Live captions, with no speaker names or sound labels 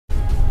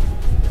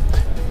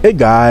Hey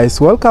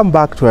guys, welcome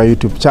back to our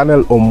YouTube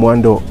channel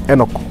Omwando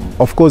Enoch.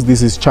 Of course,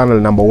 this is channel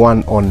number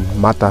 1 on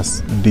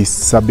matters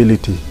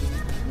disability.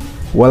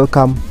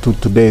 Welcome to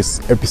today's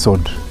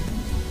episode.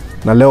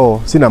 Na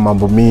leo sina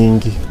mambo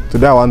mingi.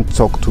 Today I want to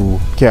talk to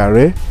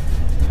KRA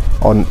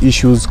on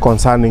issues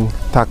concerning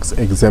tax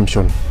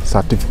exemption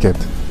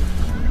certificate.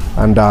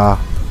 And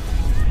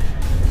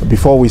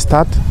before we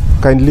start,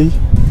 kindly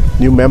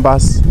new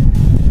members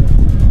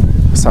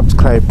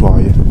subscribe to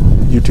our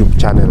YouTube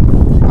channel,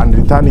 and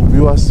returning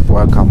viewers,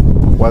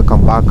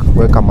 welcome back,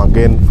 welcome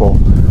again for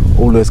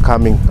always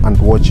coming and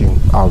watching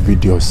our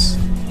videos.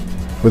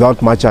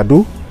 Without much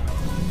ado,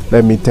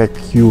 let me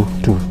take you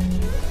to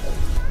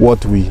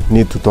what we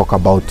need to talk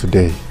about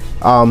today.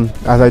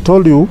 As I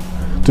told you,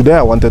 today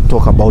I wanted to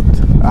talk about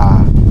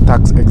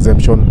tax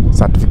exemption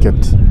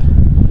certificate,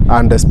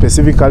 and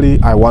specifically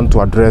I want to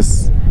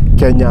address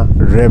Kenya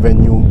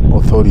Revenue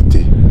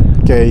Authority,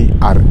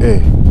 KRA.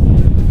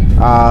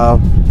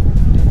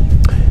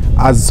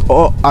 As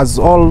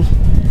all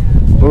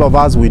of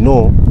us, we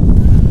know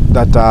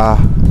that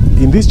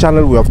in this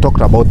channel we have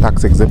talked about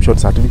tax exemption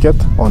certificate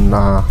on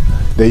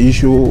the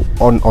issue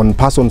on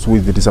persons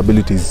with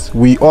disabilities.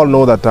 We all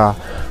know that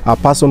a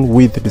person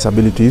with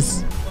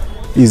disabilities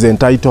is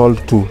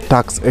entitled to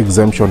tax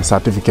exemption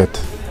certificate.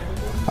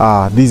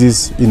 This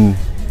is in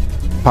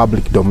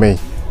public domain.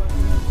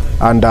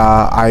 And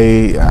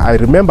I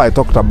remember I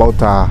talked about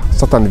a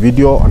certain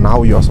video on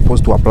how you are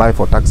supposed to apply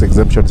for tax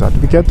exemption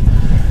certificate.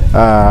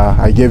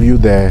 I gave you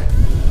the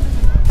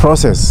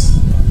process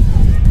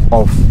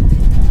of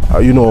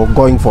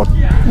going for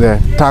the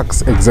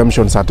tax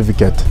exemption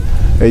certificate.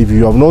 If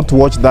you have not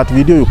watched that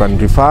video, you can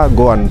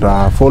go and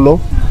follow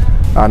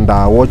and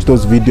watch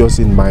those videos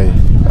in my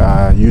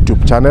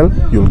YouTube channel.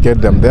 You'll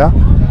get them there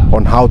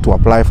on how to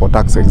apply for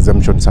tax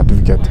exemption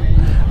certificate.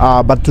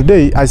 But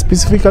today I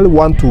specifically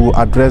want to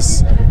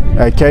address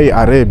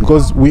KRA,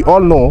 because we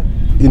all know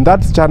in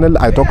that channel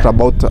I talked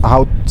about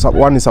how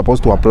one is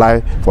supposed to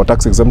apply for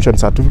tax exemption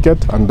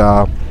certificate,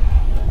 and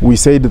we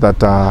said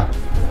that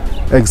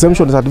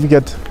exemption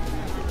certificate,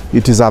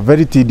 it is a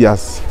very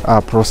tedious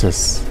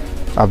process,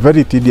 a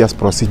very tedious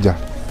procedure,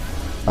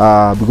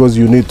 because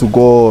you need to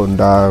go and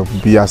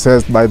be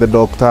assessed by the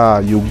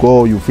doctor. You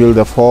go, you fill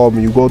the form,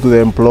 you go to the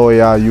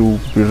employer, you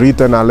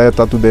written a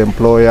letter to the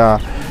employer,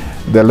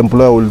 the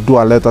employer will do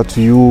a letter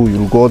to you,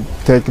 you'll go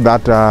take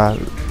that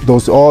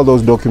all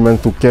those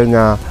documents to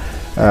Kenya,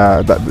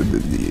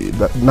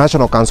 the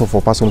National Council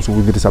for Persons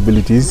with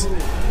Disabilities,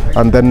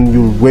 and then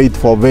you'll wait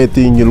for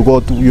vetting. You'll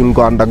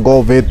go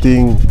undergo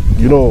vetting.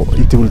 You know,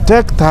 it will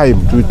take time.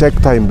 It will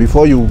take time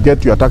before you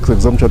get your tax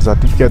exemption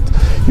certificate.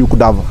 You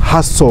could have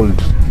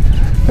hustled.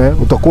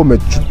 Utakuwa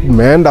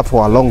umeenda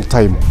for a long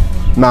time.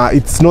 Now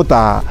it's not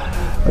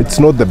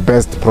the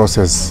best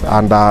process,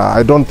 and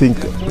I don't think,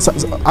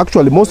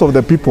 actually most of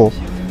the people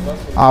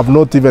have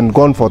not even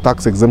gone for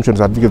tax exemption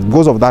certificate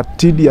because of that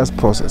tedious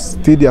process.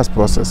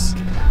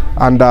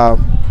 And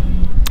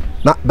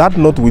that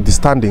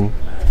notwithstanding,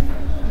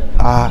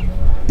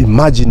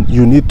 imagine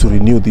you need to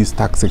renew this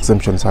tax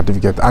exemption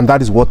certificate, and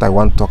that is what I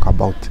want to talk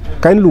about.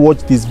 Kindly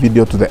watch this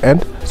video to the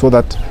end so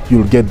that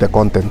you'll get the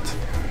content.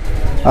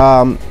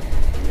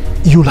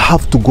 You'll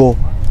have to go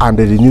and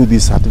renew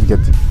this certificate.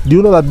 Do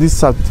you know that this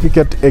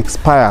certificate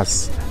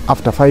expires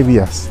after 5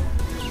 years?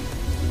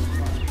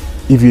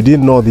 If you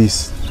didn't know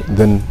this,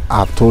 then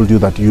I've told you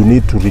that you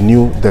need to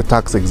renew the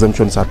tax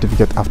exemption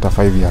certificate after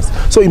 5 years.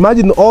 So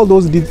imagine all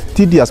those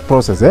tedious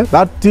process,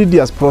 that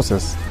tedious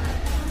process,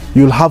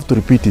 you'll have to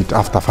repeat it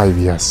after 5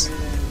 years.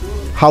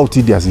 How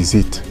tedious is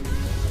it?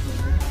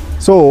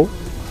 So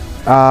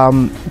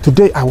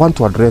today I want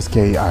to address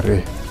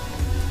KRA,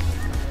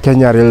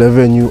 Kenya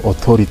Revenue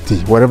Authority,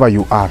 wherever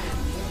you are.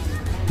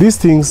 These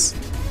things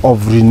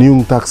of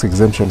renewing tax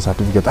exemption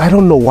certificate, I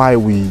don't know why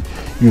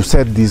you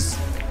set these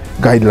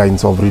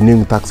guidelines of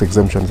renewing tax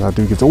exemption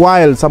certificates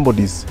while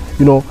somebody's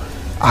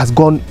has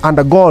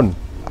undergone,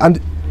 and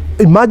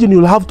imagine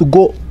you'll have to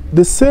go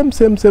the same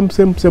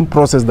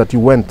process that you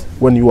went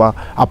when you are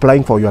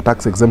applying for your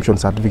tax exemption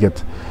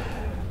certificate.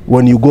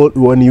 When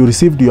you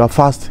received your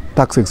first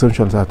tax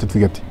exemption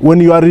certificate, when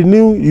you are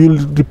renewing,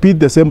 you'll repeat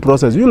the same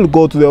process. You'll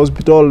go to the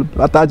hospital,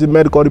 attach a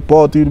medical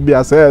report, you'll be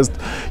assessed,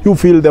 you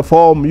fill the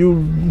form, you'll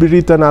be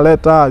written a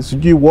letter,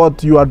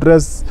 you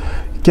address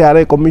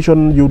KRA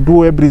commission, you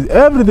do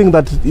everything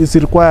that is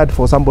required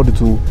for somebody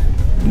to.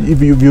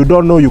 If you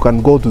don't know, you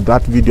can go to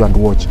that video and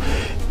watch.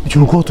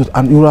 You'll go to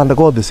and you'll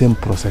undergo the same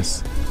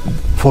process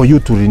for you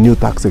to renew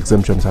tax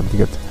exemption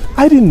certificate.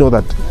 I didn't know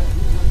that.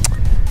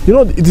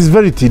 It is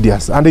very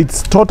tedious, and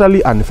it's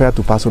totally unfair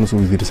to persons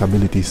with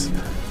disabilities.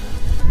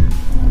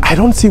 I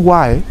don't see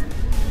why,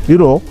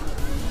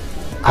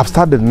 I've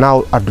started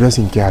now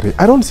addressing KRA.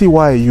 I don't see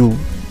why you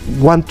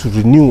want to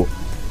renew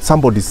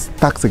somebody's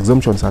tax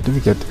exemption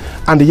certificate,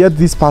 and yet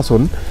this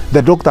person,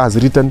 the doctor has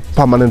written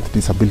permanent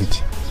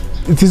disability.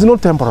 It is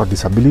not temporary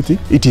disability,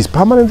 it is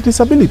permanent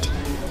disability.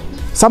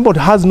 Somebody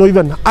has no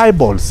even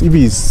eyeballs, if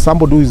he is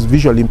somebody who is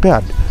visually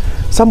impaired.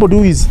 Somebody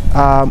who is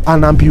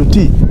an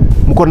amputee,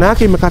 mkono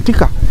yake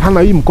imekatika,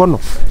 hana hii mkono.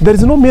 There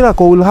is no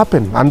miracle will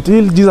happen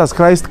until Jesus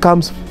Christ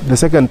comes the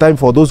second time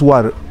for those who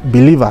are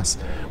believers.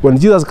 When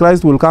Jesus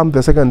Christ will come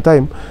the second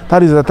time,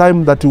 that is the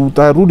time that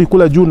utarudi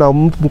kule juu na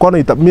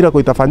mkono miracle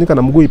itafanyika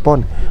na mguu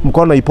ipone,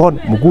 mkono ipone,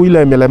 mguu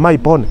ile imelema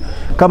ipone.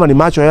 Kama ni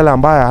macho yale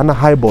ambaye hana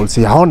eyeballs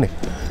yaone.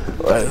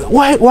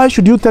 Why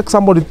should you take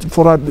somebody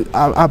for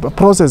a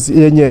process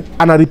yenye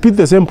and repeat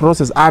the same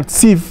process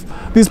as if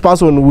this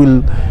person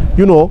will,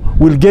 you know,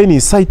 will gain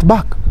his sight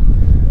back?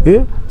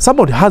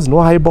 Somebody has no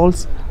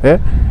eyeballs.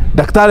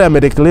 Daktari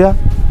amedeclare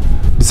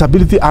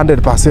disability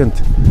 100%.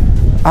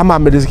 Ama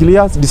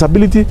amedeclare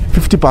disability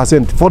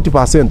 50%,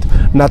 40%.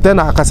 Na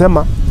tena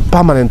akasema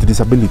permanent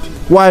disability.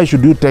 Why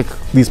should you take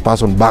this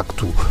person back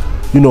to,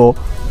 you know,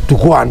 to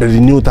go and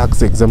renew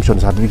tax exemption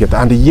certificate?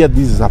 And yet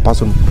this is a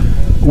person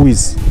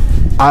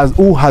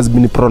who has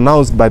been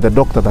pronounced by the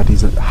doctor that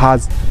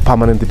has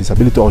permanent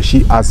disability, or she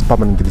has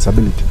permanent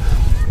disability.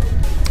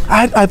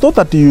 I thought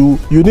that you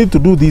need to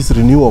do this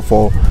renewal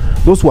for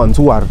those ones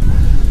who are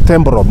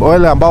temporal,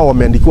 wale ambao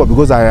wameandikiwa,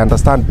 because I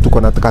understand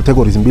tuko na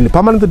categories mbili,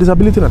 permanent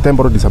disability na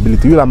temporal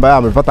disability. Yule ambaye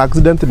amepata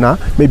accident na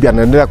maybe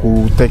anaendelea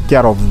ku take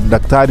care of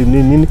daktari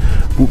nini,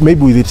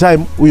 maybe with the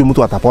time huyu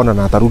mtu atapona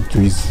na atarudi to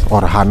his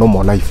or her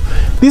normal life.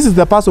 This is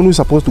the person who is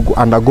supposed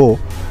to undergo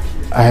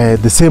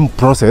the same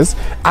process,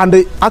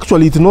 and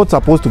actually it's not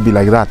supposed to be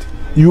like that.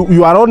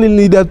 You are only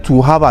needed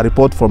to have a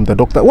report from the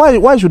doctor.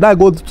 Why should I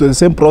go to the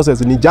same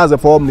process? Ni jaze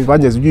form,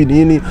 nifanye sijui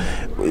nini?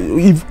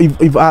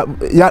 If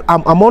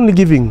I'm only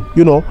giving,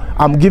 you know,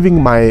 I'm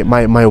giving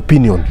my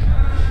opinion.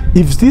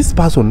 If this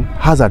person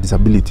has a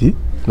disability,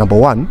 number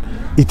one,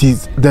 it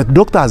is the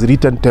doctor has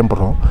written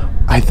temporal.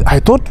 I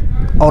thought,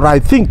 or I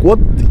think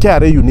what the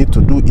KRA you need to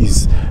do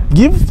is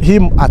give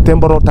him a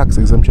temporal tax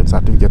exemption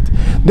certificate.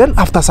 Then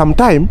after some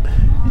time,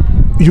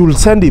 you will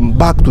send him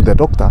back to the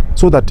doctor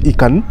so that he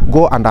can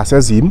go and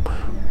assess him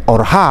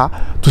or her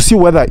to see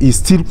whether he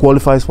still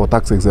qualifies for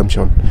tax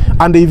exemption.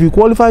 And if he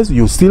qualifies,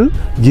 you still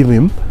give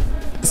him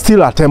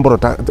still a temporal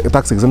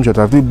tax exemption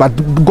certificate, but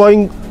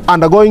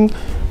undergoing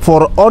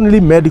for only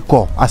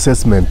medical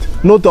assessment,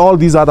 not all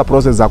these other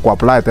processes that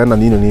apply.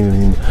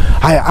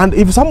 And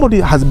if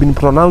somebody has been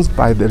pronounced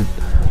by the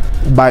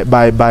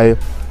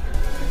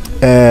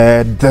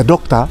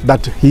doctor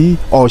that he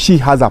or she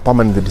has a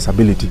permanent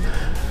disability,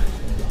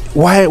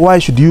 why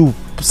should you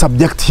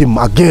subject him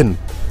again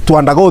to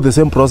undergo the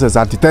same process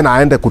at then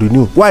aende ku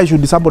renew? Why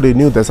should somebody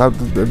renew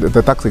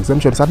the tax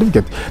exemption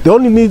certificate? The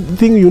only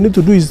thing you need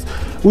to do is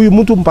huyu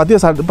mtu mpatie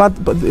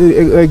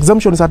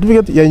exemption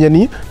certificate yenye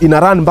ni ina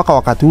run mpaka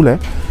wakati ule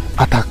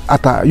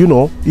ata you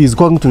know is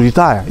going to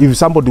retire. If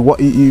somebody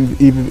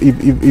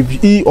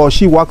if he or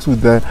she works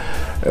with the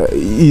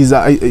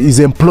is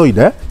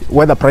employed,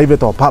 whether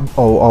private or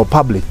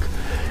public,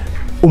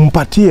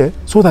 umpatie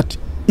so that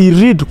he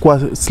read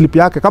kwa slip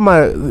yake,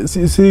 kama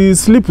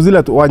slip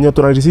zile wanyo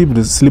tuna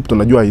receive slip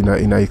tunajua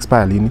ina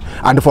expire lini.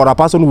 And for a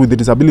person with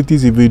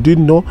disabilities, if you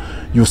didn't know,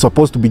 you're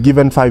supposed to be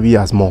given 5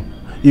 years more.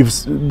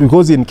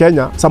 Because in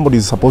Kenya somebody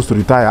is supposed to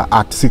retire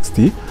at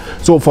 60,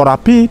 so for a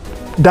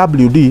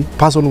PWD,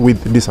 person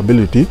with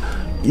disability,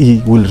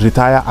 he will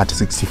retire at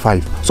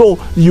 65. So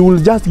you will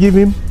just give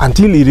him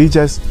until he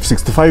reaches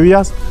 65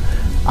 years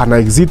and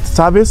exit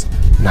service,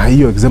 na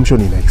hiyo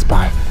exemption ina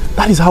expire.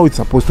 That is how it's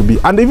supposed to be.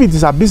 And if it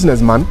is a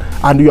businessman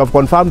and you have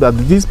confirmed that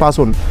this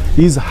person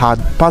is a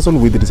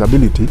person with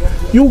disability,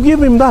 you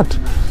give him that.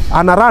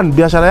 Anaran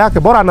biashara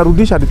yake, bora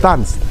anarudisha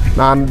returns.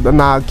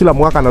 Na kila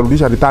mwaka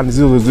anarudisha returns,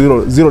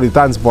 zero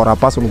returns for a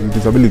person with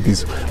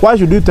disabilities. Why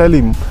should you tell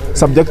him,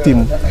 subject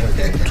him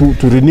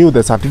to renew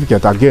the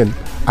certificate again,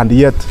 and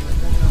yet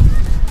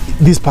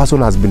this person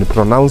has been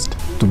pronounced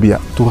to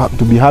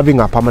be having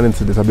a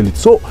permanent disability?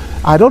 So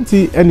I don't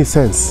see any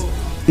sense.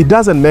 It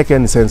doesn't make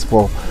any sense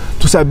to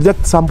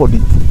subject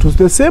somebody to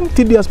the same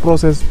tedious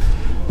process,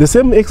 the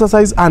same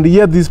exercise, and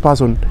yet this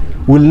person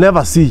will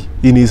never see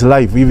in his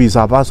life. If he's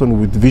a person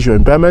with visual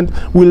impairment,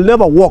 will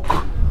never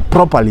walk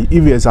properly.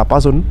 If he is a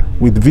person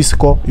with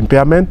physical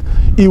impairment,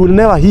 he will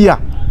never hear.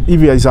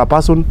 If he is a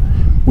person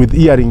with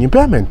hearing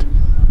impairment,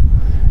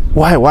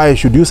 why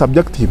should you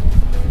subject him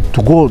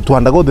to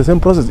undergo the same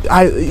process?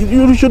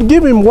 You should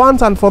give him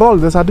once and for all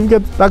the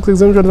certificate, tax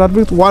exemption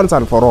certificate, once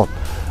and for all,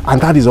 and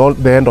that is all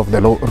the end of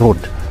the road.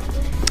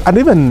 And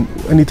even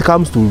when it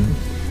comes to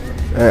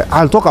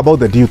I'll talk about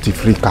the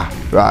duty-free car.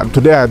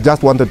 Today I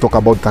just want to talk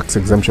about tax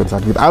exemption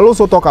certificate. I'll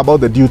also talk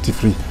about the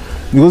duty-free,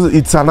 because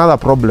it's another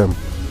problem.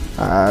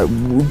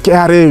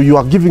 KRA, you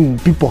are giving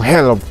people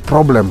hell of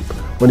problem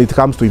when it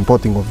comes to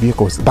importing of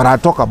vehicles, but I'll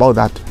talk about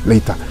that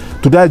later.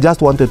 Today I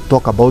just wanted to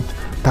talk about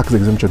tax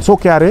exemption. So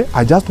KRA,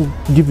 I just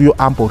give you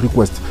ample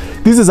request.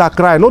 This is a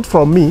cry not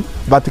from me,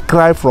 but a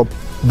cry from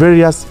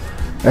various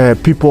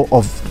people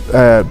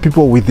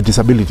with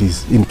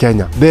disabilities in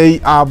Kenya. They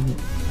have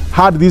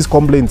had these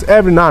complaints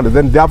every now and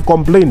then. They have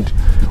complained.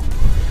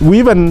 We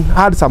even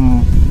had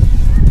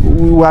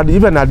we were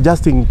even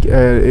adjusting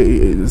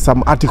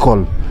some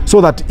article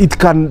so that it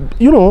can,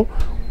 you know,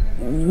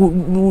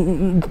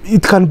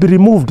 it can be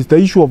removed, the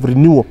issue of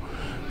renewal.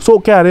 So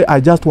KRA,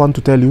 I just want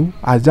to tell you,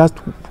 I just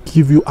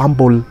give you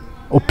humble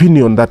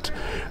opinion that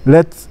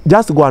let's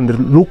just go and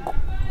look,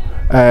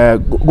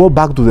 go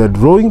back to the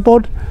drawing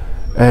board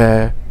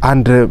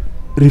and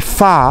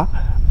refer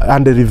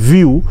and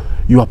review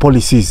your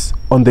policies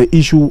on the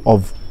issue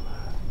of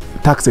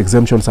tax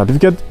exemption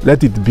certificate.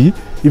 Let it be,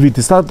 if it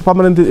is not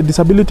permanent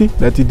disability,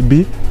 let it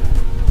be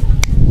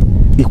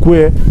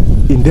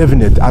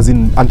indefinite, as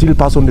in until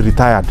person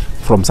retired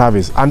from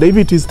service. And if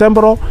it is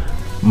temporal,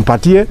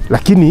 mpatie,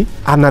 lakini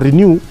ana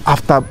renew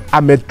after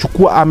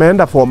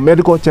ameenda for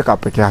medical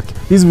check-up peke yake.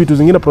 Hizi vitu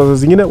zingine, process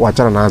zingine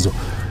wachana nazo.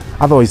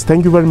 Otherwise,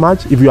 thank you very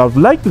much. If you have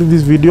liked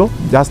this video,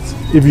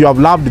 if you have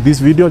loved this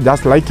video,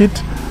 just like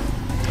it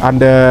and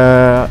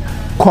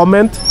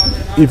comment.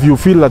 If you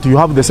feel that you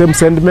have the same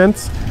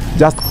sentiments,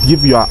 just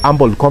give your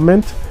humble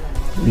comment,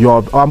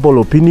 your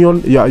humble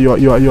opinion,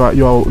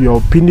 your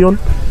opinion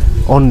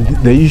on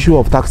the issue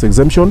of tax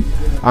exemption.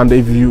 And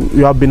if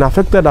you have been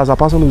affected as a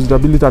person with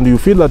disability and you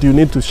feel that you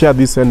need to share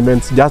these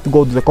sentiments, just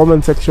go to the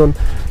comment section,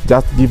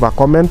 just give a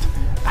comment,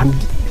 and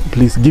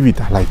please give it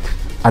a like.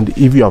 And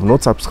if you have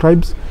not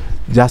subscribed,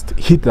 just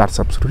hit that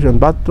subscription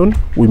button.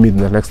 We meet in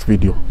the next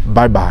video.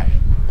 Bye bye.